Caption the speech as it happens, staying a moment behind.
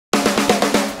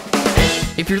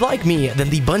If you're like me, then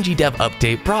the Bungie Dev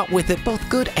update brought with it both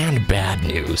good and bad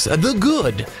news. The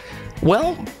good.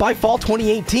 Well, by fall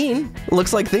 2018,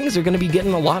 looks like things are going to be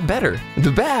getting a lot better.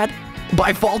 The bad,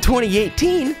 by fall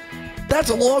 2018, that's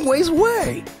a long ways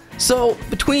away. So,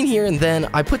 between here and then,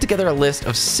 I put together a list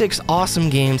of 6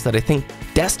 awesome games that I think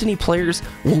Destiny players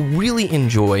will really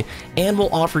enjoy and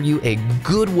will offer you a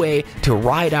good way to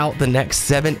ride out the next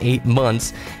 7-8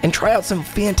 months and try out some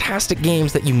fantastic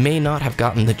games that you may not have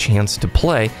gotten the chance to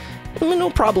play. I mean, it'll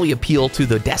probably appeal to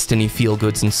the Destiny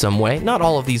feel-goods in some way. Not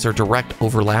all of these are direct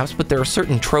overlaps, but there are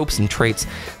certain tropes and traits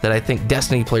that I think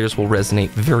Destiny players will resonate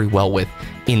very well with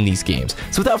in these games.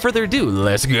 So without further ado,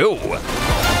 let's go!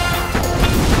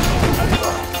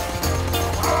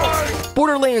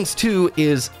 Borderlands 2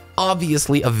 is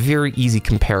obviously a very easy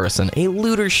comparison, a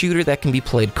looter shooter that can be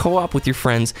played co-op with your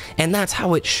friends, and that's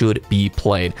how it should be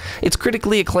played. It's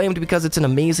critically acclaimed because it's an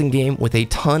amazing game with a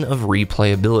ton of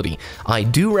replayability. I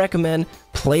do recommend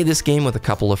play this game with a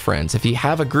couple of friends. If you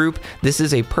have a group, this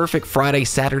is a perfect Friday,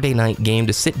 Saturday night game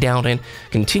to sit down and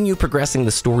continue progressing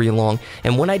the story along.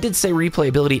 And when I did say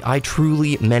replayability, I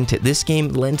truly meant it. This game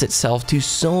lends itself to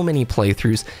so many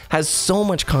playthroughs, has so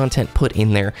much content put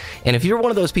in there. And if you're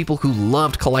one of those people who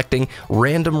loved collecting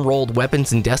random rolled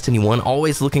weapons in Destiny 1,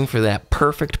 always looking for that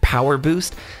perfect power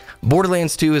boost,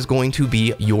 Borderlands 2 is going to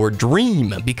be your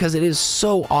dream because it is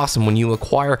so awesome when you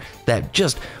acquire that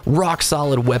just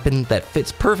rock-solid weapon that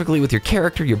fits perfectly with your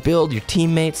character, your build, your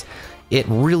teammates. It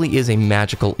really is a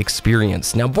magical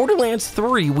experience. Now, Borderlands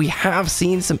 3, we have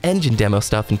seen some engine demo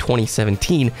stuff in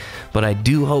 2017, but I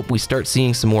do hope we start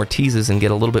seeing some more teases and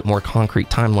get a little bit more concrete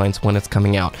timelines when it's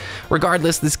coming out.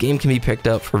 Regardless, this game can be picked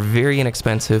up for very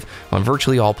inexpensive on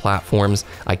virtually all platforms.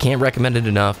 I can't recommend it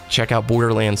enough. Check out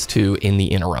Borderlands 2 in the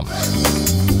interim.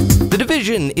 The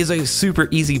Division is a super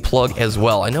easy plug as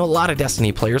well. I know a lot of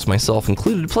Destiny players, myself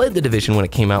included, played The Division when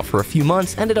it came out for a few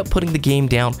months, ended up putting the game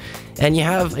down, and you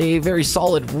have a very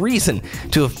solid reason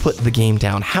to have put the game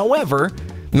down. However,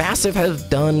 Massive has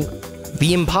done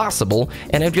the impossible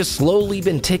and have just slowly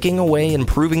been ticking away,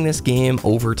 improving this game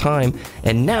over time,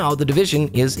 and now The Division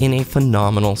is in a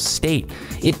phenomenal state.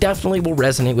 It definitely will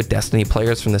resonate with Destiny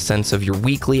players from the sense of your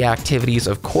weekly activities,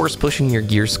 of course pushing your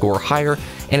gear score higher,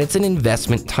 and it's an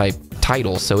investment type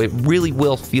title, so it really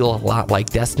will feel a lot like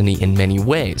Destiny in many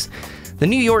ways. The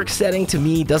New York setting to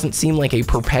me doesn't seem like a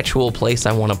perpetual place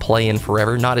I want to play in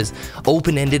forever, not as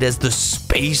open-ended as the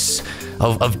space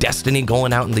of Destiny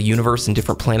going out in the universe and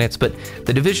different planets, but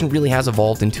The Division really has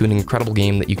evolved into an incredible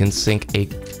game that you can sink a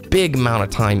big amount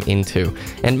of time into,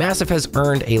 and Massive has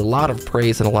earned a lot of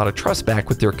praise and a lot of trust back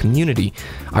with their community.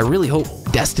 I really hope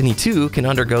Destiny 2 can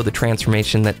undergo the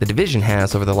transformation that The Division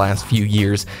has over the last few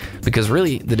years, because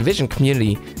really, the Division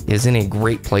community is in a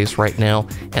great place right now,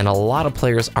 and a lot of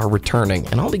players are returning,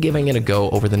 and I'll be giving it a go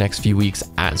over the next few weeks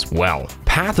as well.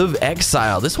 Path of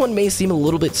Exile. This one may seem a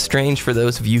little bit strange for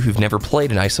those of you who've never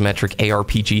played an isometric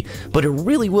ARPG, but it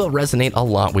really will resonate a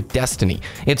lot with Destiny.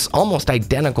 It's almost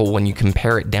identical when you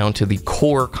compare it down to the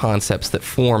core concepts that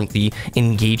form the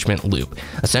engagement loop.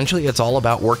 Essentially, it's all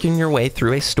about working your way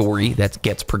through a story that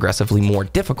gets progressively more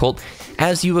difficult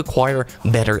as you acquire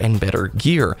better and better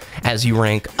gear. As you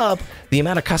rank up, the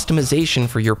amount of customization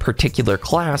for your particular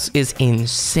class is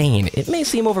insane. It may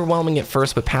seem overwhelming at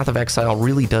first, but Path of Exile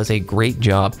really does a great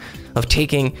job of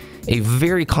taking a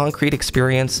very concrete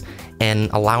experience and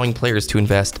allowing players to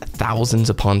invest thousands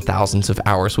upon thousands of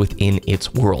hours within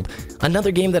its world.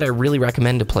 Another game that I really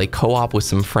recommend to play co-op with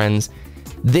some friends.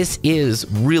 This is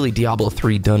really Diablo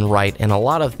 3 done right, and a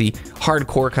lot of the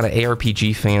hardcore kind of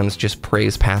ARPG fans just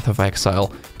praise Path of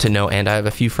Exile to no end. I have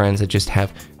a few friends that just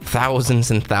have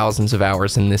thousands and thousands of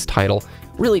hours in this title.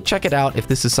 Really check it out if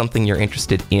this is something you're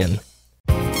interested in.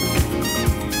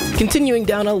 Continuing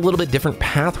down a little bit different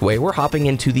pathway, we're hopping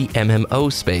into the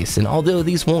MMO space, and although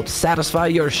these won't satisfy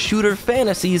your shooter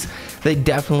fantasies, they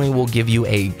definitely will give you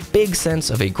a big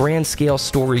sense of a grand scale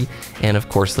story and of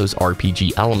course those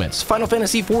RPG elements. Final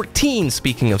Fantasy XIV,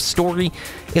 speaking of story,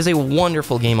 is a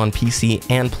wonderful game on PC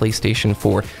and PlayStation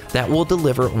 4 that will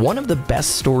deliver one of the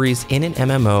best stories in an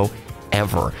MMO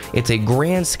ever. It's a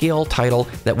grand scale title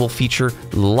that will feature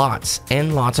lots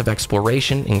and lots of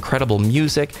exploration, incredible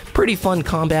music, pretty fun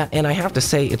combat, and I have to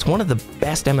say it's one of the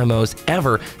best MMOs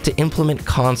ever to implement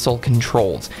console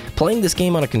controls. Playing this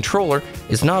game on a controller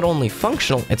is not only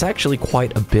functional, it's actually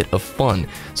quite a bit of fun.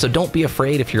 So don't be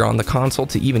afraid if you're on the console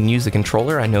to even use the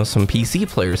controller. I know some PC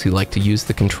players who like to use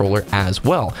the controller as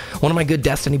well. One of my good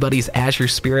Destiny buddies, Azure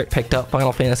Spirit, picked up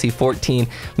Final Fantasy XIV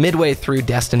midway through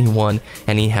Destiny 1,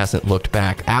 and he hasn't looked looked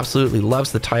back. Absolutely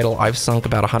loves the title. I've sunk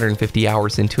about 150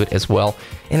 hours into it as well,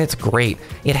 and it's great.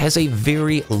 It has a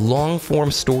very long-form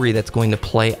story that's going to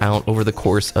play out over the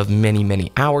course of many,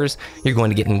 many hours. You're going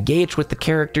to get engaged with the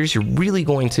characters. You're really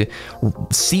going to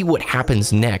see what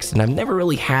happens next, and I've never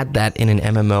really had that in an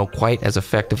MMO quite as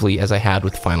effectively as I had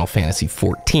with Final Fantasy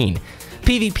XIV.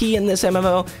 PvP in this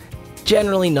MMO,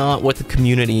 generally not what the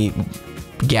community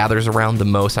gathers around the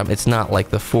most. It's not like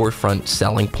the forefront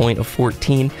selling point of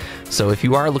 14. So if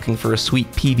you are looking for a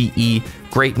sweet PvE,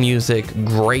 great music,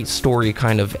 great story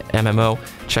kind of MMO,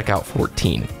 check out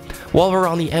 14. While we're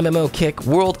on the MMO kick,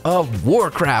 World of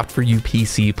Warcraft for you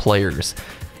PC players.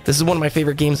 This is one of my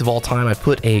favorite games of all time. I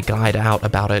put a guide out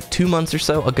about it 2 months or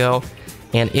so ago,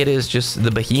 and it is just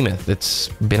the behemoth. It's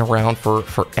been around for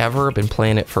forever, been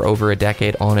playing it for over a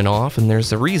decade on and off, and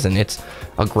there's a reason. It's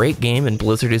a great game, and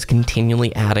Blizzard is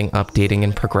continually adding, updating,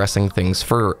 and progressing things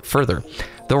further.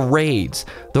 The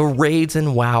raids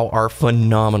in WoW are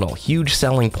phenomenal. Huge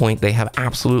selling point. They have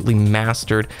absolutely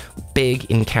mastered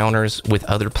big encounters with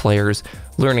other players,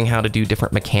 learning how to do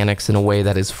different mechanics in a way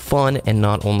that is fun and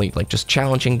not only like just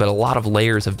challenging, but a lot of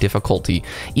layers of difficulty.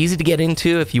 Easy to get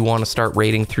into if you want to start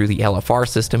raiding through the LFR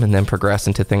system and then progress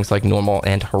into things like normal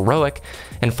and heroic.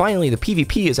 And finally, the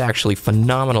PvP is actually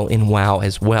phenomenal in WoW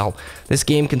as well. This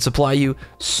game can supply you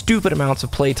stupid amounts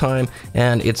of playtime,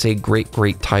 and it's a great,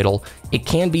 great title. It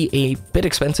can be a bit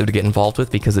expensive to get involved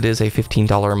with because it is a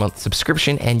 $15 a month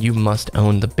subscription and you must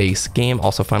own the base game.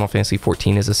 Also, Final Fantasy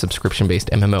XIV is a subscription-based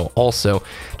MMO also.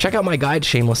 Check out my guide,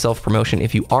 Shameless Self-Promotion,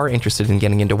 if you are interested in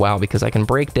getting into WoW, because I can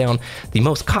break down the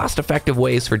most cost-effective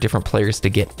ways for different players to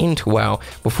get into WoW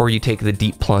before you take the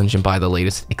deep plunge and buy the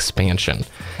latest expansion.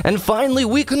 And finally,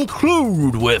 we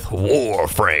conclude with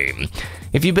Warframe.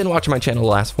 If you've been watching my channel the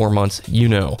last 4 months, you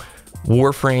know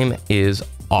Warframe is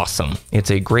awesome.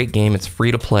 It's a great game. It's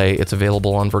free to play. It's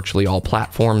available on virtually all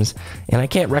platforms, and I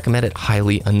can't recommend it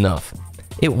highly enough.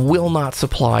 It will not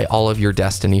supply all of your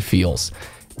Destiny feels.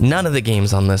 None of the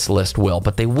games on this list will,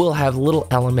 but they will have little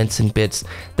elements and bits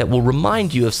that will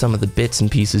remind you of some of the bits and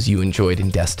pieces you enjoyed in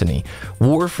Destiny.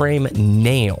 Warframe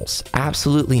nails,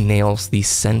 absolutely nails the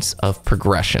sense of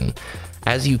progression.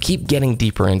 As you keep getting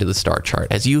deeper into the star chart,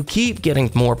 as you keep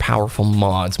getting more powerful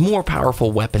mods, more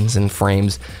powerful weapons and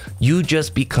frames, you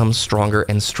just become stronger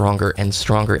and stronger and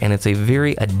stronger, and it's a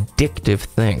very addictive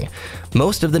thing.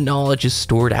 Most of the knowledge is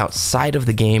stored outside of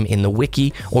the game in the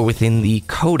wiki or within the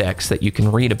codex that you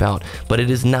can read about, but it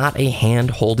is not a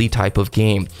hand-holdy type of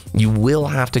game. You will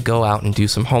have to go out and do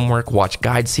some homework, watch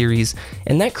guide series,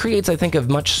 and that creates, I think, a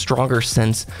much stronger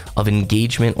sense of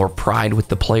engagement or pride with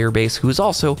the player base, who is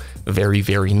also very,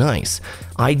 very nice.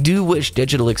 I do wish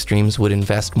Digital Extremes would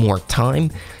invest more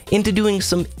time into doing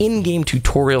some in-game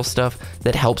tutorial stuff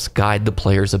that helps guide the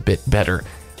players a bit better.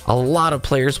 A lot of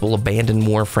players will abandon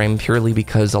Warframe purely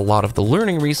because a lot of the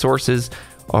learning resources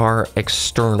are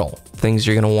external, things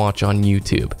you're going to watch on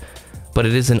YouTube. But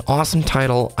it is an awesome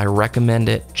title. I recommend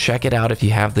it. Check it out if you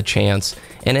have the chance,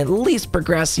 and at least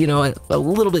progress, a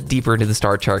little bit deeper into the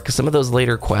star chart, because some of those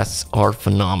later quests are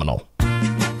phenomenal.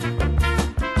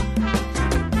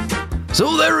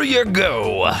 So there you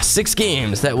go, 6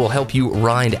 games that will help you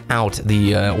ride out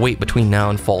the wait between now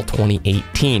and fall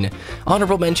 2018.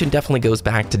 Honorable mention definitely goes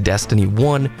back to Destiny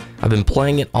 1. I've been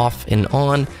playing it off and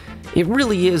on. It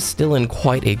really is still in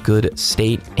quite a good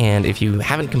state, and if you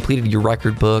haven't completed your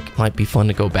record book, it might be fun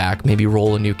to go back, maybe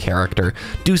roll a new character,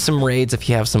 do some raids if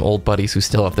you have some old buddies who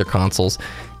still have their consoles.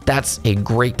 That's a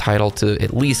great title to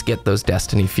at least get those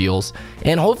Destiny feels,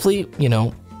 and hopefully,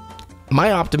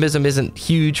 my optimism isn't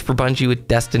huge for Bungie with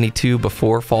Destiny 2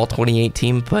 before fall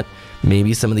 2018, but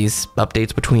maybe some of these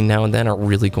updates between now and then are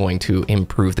really going to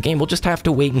improve the game. We'll just have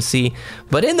to wait and see.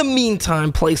 But in the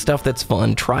meantime, play stuff that's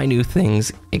fun, try new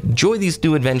things, enjoy these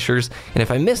new adventures, and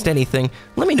if I missed anything,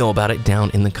 let me know about it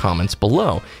down in the comments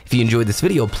below. If you enjoyed this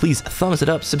video, please thumbs it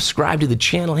up, subscribe to the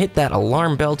channel, hit that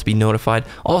alarm bell to be notified.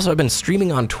 Also, I've been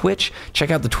streaming on Twitch.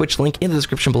 Check out the Twitch link in the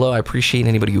description below. I appreciate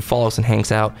anybody who follows and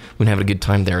hangs out. We're having a good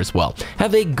time there as well.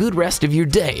 Have a good rest of your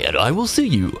day, and I will see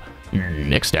you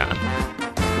next time.